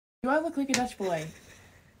Do I look like a Dutch boy?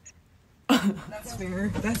 That's fair.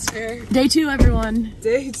 That's fair. Day 2, everyone.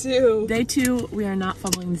 Day 2. Day 2, we are not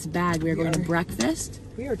fumbling this bag. We are going to breakfast.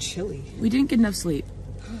 We are chilly. We didn't get enough sleep.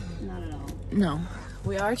 Not at all. No.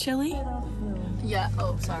 We are chilly. Yeah.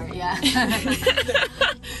 Oh, sorry. Yeah.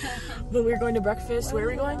 But we're going to breakfast. Where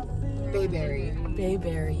are we going? Bayberry.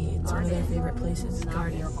 Bayberry. It's one of their favorite places.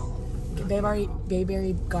 Garden.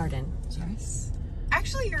 Bayberry Garden. Yes.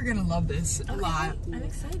 Actually, you're gonna love this a lot. I'm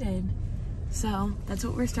excited. So that's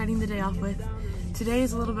what we're starting the day off with. Today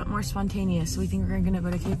is a little bit more spontaneous. So we think we're gonna go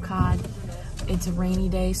to Cape Cod. It's a rainy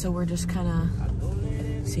day, so we're just kind of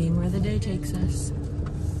seeing where the day takes us.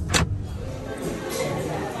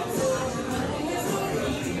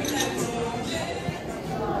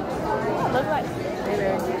 Look like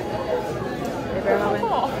Bayberry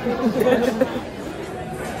moment.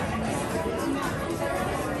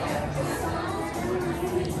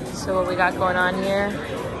 So what we got going on here,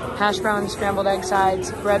 hash browns, scrambled egg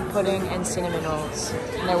sides, bread pudding, and cinnamon rolls.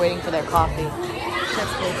 And they're waiting for their coffee.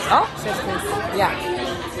 Chef's kiss. Oh! Chef's kiss. Yeah.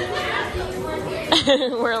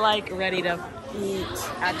 We're like ready to eat,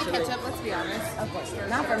 actually. Ketchup, let's be honest. Of course.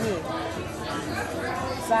 Not for me.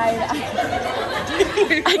 Side.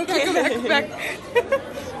 I can't. Go back.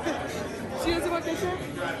 She doesn't want ketchup?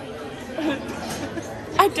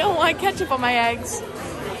 I don't want ketchup on my eggs.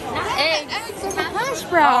 Eggs. Hash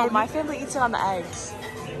brown. Oh, my family eats it on the eggs.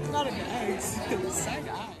 Not on the eggs. Side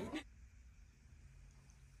eye.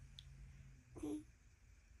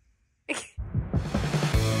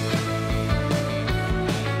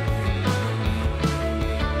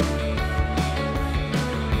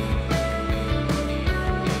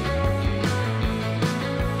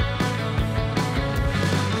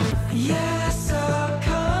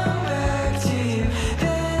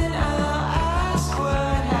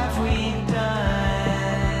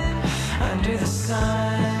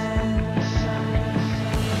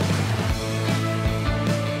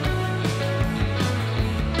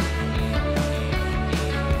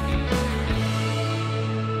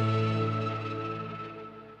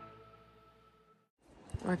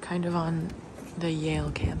 We're kind of on the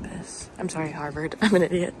Yale campus. I'm sorry, Harvard. I'm an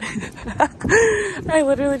idiot. I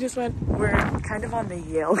literally just went, we're kind of on the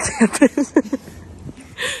Yale campus.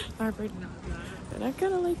 Harvard. And I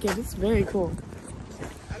kind of like it. It's very cool.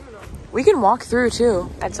 We can walk through too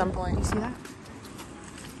at some point. You see that?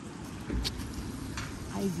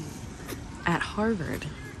 Ivy. At Harvard.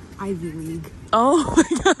 Ivy League. Oh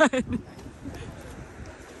my god.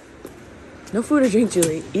 No food or drink,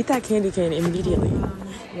 Julie. Eat that candy cane immediately.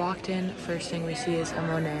 Walked in, first thing we see is a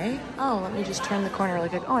Monet. Oh, let me just turn the corner really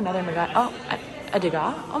quick. Oh, another Degas. Oh, a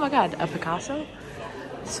Degas. Oh my god, a Picasso.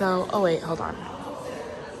 So, oh wait, hold on.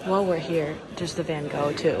 While we're here, there's the Van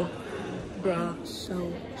Gogh too. Bruh,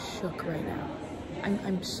 so shook right now.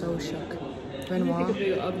 I'm so shook. Renoir. Take a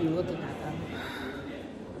video of you looking at them.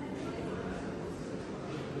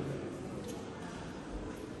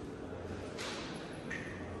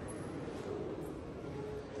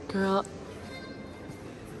 Girl.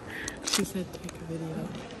 She said take a video.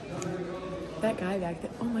 That guy back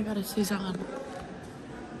there. Oh my god, it's Cezanne.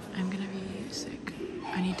 I'm gonna be sick.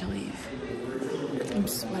 I need to leave. I'm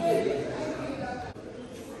sweating.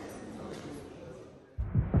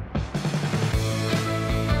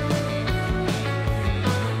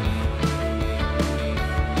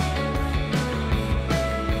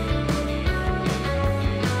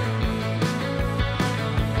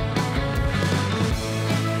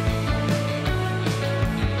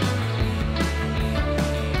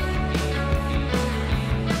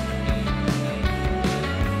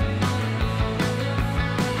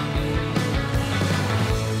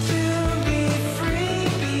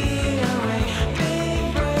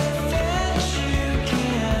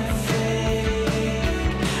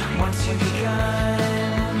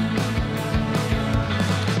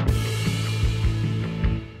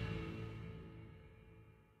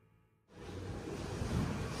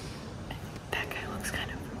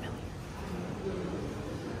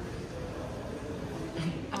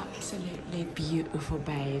 Absolutely beautiful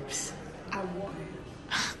babes.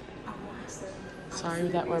 Sorry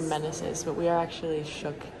that we're menaces, but we are actually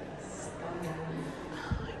shook.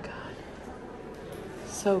 Oh my god.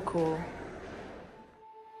 So cool.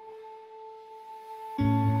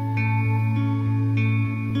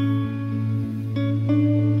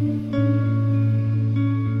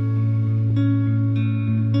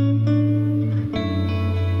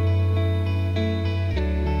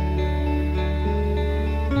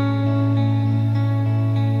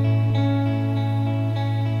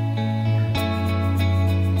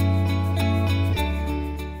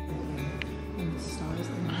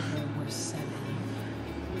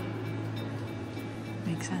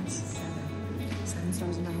 makes sense. 7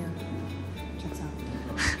 stars in my hand. Checks out.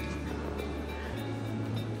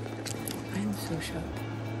 I'm so shocked.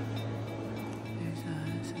 There's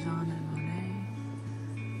Cezanne and Monet.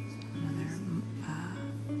 Another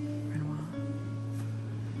Renoir.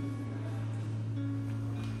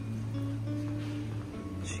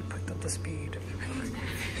 She picked up the speed.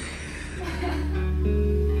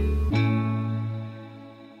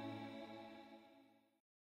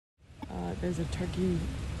 There's a turkey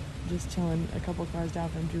just chilling a couple cars down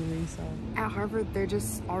from Julie, so. At Harvard, they're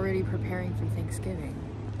just already preparing for Thanksgiving.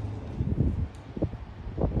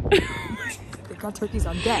 They've got turkeys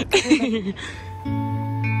on deck.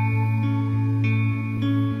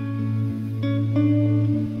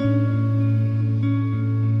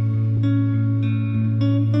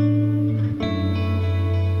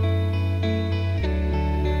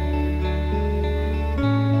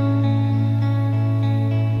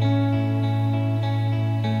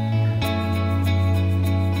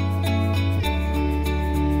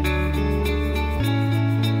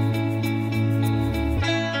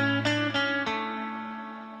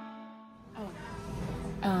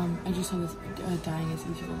 I just saw this dying is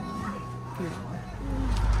easy line. Beautiful.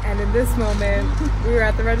 And in this moment, we were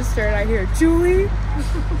at the register and I hear, Julie,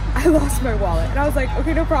 I lost my wallet. And I was like,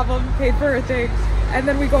 okay, no problem, paid for her thing. And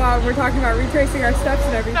then we go out and we're talking about retracing our steps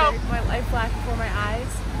and everything. No. My life flashed before my eyes.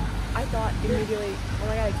 I thought immediately, oh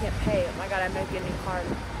my God, I can't pay. Oh my God, I might get a new card.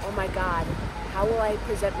 Oh my God, how will I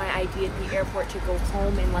present my ID at the airport to go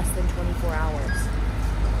home in less than 24 hours?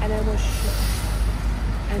 And I was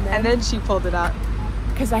shook. And then she pulled it out.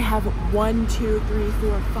 Because I have 1, 2, 3,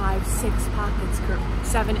 4, 5, 6 pockets,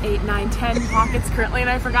 7, 8, 9, 10 pockets currently, and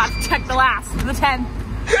I forgot to check the last, the 10.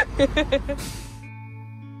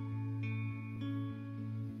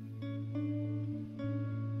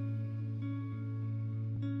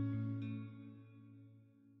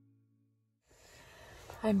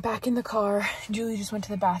 I'm back in the car. Julie just went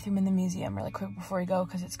to the bathroom in the museum really quick before we go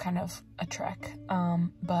because it's kind of a trek.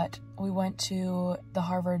 But we went to the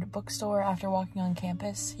Harvard bookstore after walking on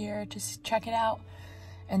campus here to check it out.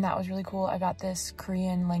 And that was really cool. I got this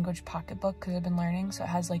Korean language pocketbook because I've been learning. So it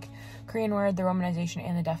has like Korean word, the romanization,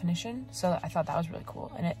 and the definition. So I thought that was really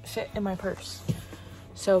cool. And it fit in my purse.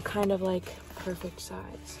 So kind of like perfect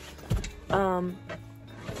size. Then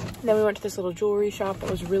we went to this little jewelry shop that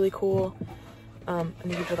was really cool. And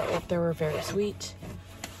the people that worked there were very sweet.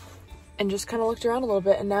 And just kind of looked around a little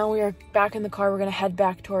bit. And now we are back in the car. We're going to head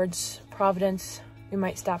back towards Providence. We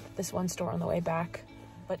might stop at this one store on the way back.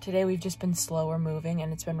 But today we've just been slower moving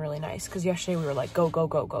and it's been really nice. Because yesterday we were like, go, go,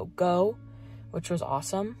 go, go, go. Which was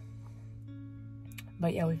awesome.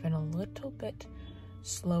 But yeah, we've been a little bit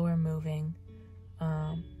slower moving.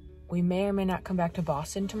 We may or may not come back to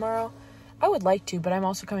Boston tomorrow. I would like to, but I'm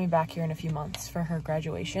also coming back here in a few months for her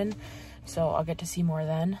graduation. So I'll get to see more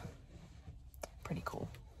then. Pretty cool.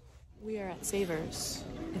 We are at Savers.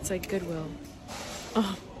 It's like Goodwill.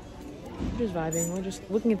 Oh, we're just vibing. We're just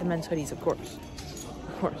looking at the men's hoodies, of course.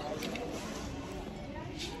 Of course.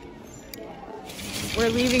 We're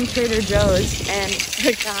leaving Trader Joe's and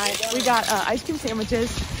the guy, we got ice cream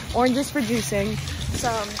sandwiches, oranges for juicing,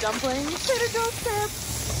 some dumplings, Trader Joe's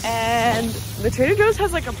chips, and the Trader Joe's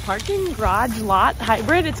has like a parking garage lot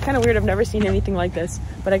hybrid. It's kind of weird. I've never seen anything like this,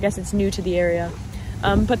 but I guess it's new to the area.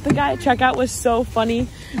 But the guy at checkout was so funny.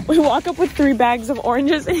 We walk up with 3 bags of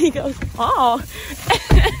oranges and he goes, oh.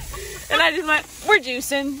 And I just went, we're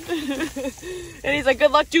juicing. And he's like,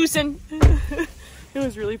 good luck juicing. It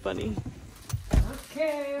was really funny.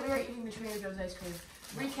 Okay. We are eating the Trader Joe's ice cream.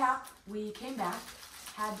 Recap, we came back,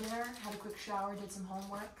 had dinner, had a quick shower, did some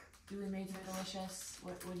homework. Julie made some delicious,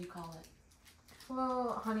 what do you call it?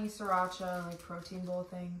 Well, honey sriracha, like protein bowl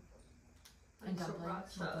thing. And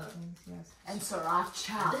dumplings. Yes. And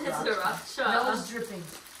sriracha. Sriracha. Nose dripping.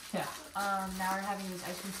 Yeah. Now we're having these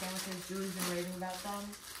ice cream sandwiches. Julie's been raving about them.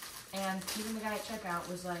 And even the guy at checkout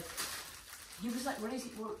was like,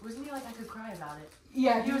 wasn't he like, I could cry about it?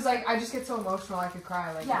 Yeah, he was like, I just get so emotional I could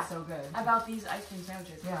cry, like, Yeah. it's so good. About these ice cream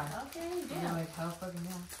sandwiches. Yeah. Okay, Yeah, damn. like, hell fucking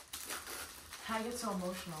yeah. I get so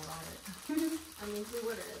emotional about it. I mean, who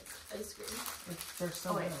wouldn't? Ice cream. They're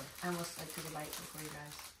so Oh wait, good. I almost like took a bite before you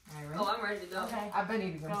guys. Alright, ready? Oh, I'm ready to go. Okay. I've been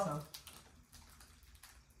eating them, Go. so.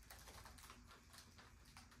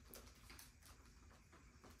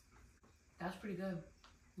 That's pretty good.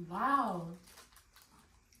 Wow.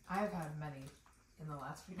 I have had many in the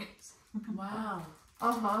last few days. Wow.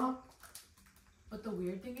 Uh-huh. But the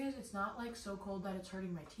weird thing is, it's not like so cold that it's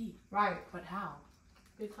hurting my teeth. Right. But how?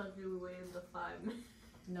 Because you waited the 5 minutes.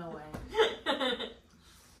 No way.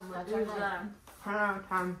 What is that? 10 out of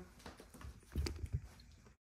 10.